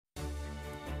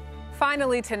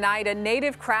Finally tonight, a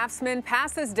native craftsman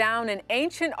passes down an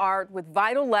ancient art with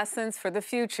vital lessons for the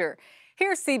future.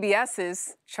 Here's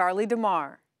CBS's Charlie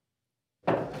DeMar.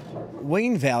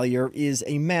 Wayne Valliere is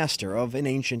a master of an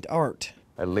ancient art.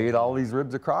 I laid all these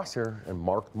ribs across here and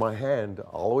marked my hand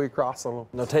all the way across on them.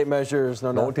 No tape measures,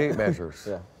 no tape measures.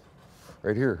 Yeah.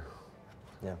 Right here.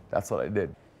 Yeah. That's what I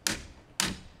did.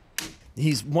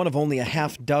 He's one of only a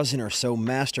half dozen or so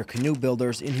master canoe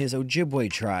builders in his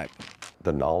Ojibwe tribe.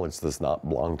 The knowledge does not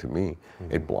belong to me.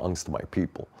 It belongs to my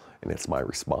people, and it's my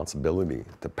responsibility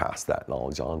to pass that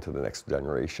knowledge on to the next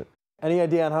generation. Any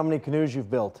idea on how many canoes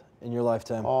you've built in your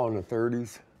lifetime? Oh, in the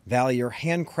 30s. Valliere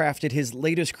handcrafted his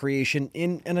latest creation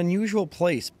in an unusual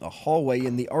place, a hallway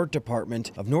in the art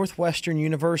department of Northwestern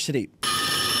University.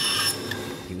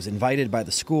 He was invited by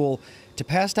the school to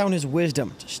pass down his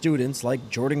wisdom to students like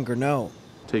Jordan Gurneau.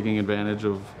 Taking advantage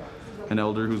of an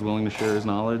elder who's willing to share his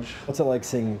knowledge. What's it like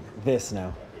seeing this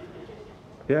now?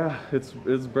 Yeah, it's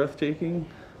breathtaking.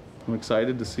 I'm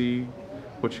excited to see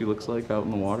what she looks like out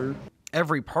in the water.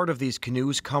 Every part of these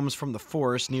canoes comes from the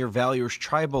forest near Valliere's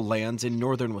tribal lands in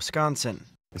northern Wisconsin.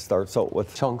 It starts out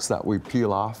with chunks that we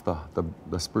peel off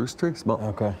the spruce trees.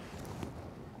 Okay.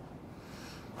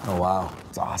 Oh, wow.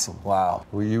 It's awesome. Wow.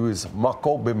 We use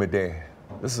makobimide.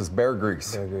 This is bear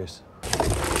grease. Bear grease.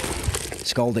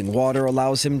 Scalding water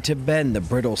allows him to bend the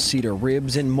brittle cedar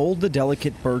ribs and mold the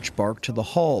delicate birch bark to the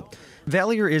hull.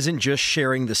 Valliere isn't just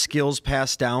sharing the skills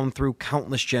passed down through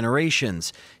countless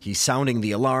generations. He's sounding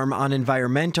the alarm on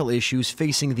environmental issues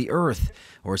facing the earth,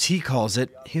 or as he calls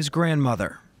it, his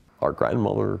grandmother. Our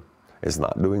grandmother is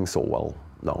not doing so well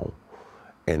now,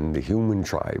 and the human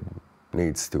tribe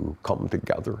needs to come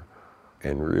together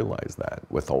and realize that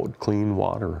without clean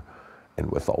water and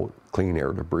without clean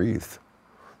air to breathe,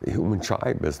 the human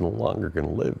tribe is no longer going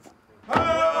to live.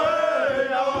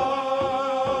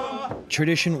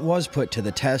 Tradition was put to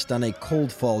the test on a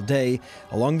cold fall day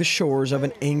along the shores of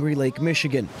an angry Lake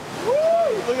Michigan. Woo!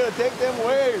 Look at it, take them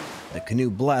waves. The canoe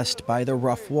blessed by the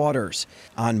rough waters.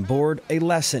 On board, a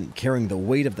lesson carrying the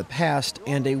weight of the past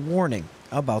and a warning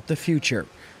about the future.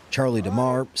 Charlie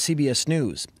DeMar, CBS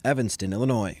News, Evanston,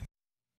 Illinois.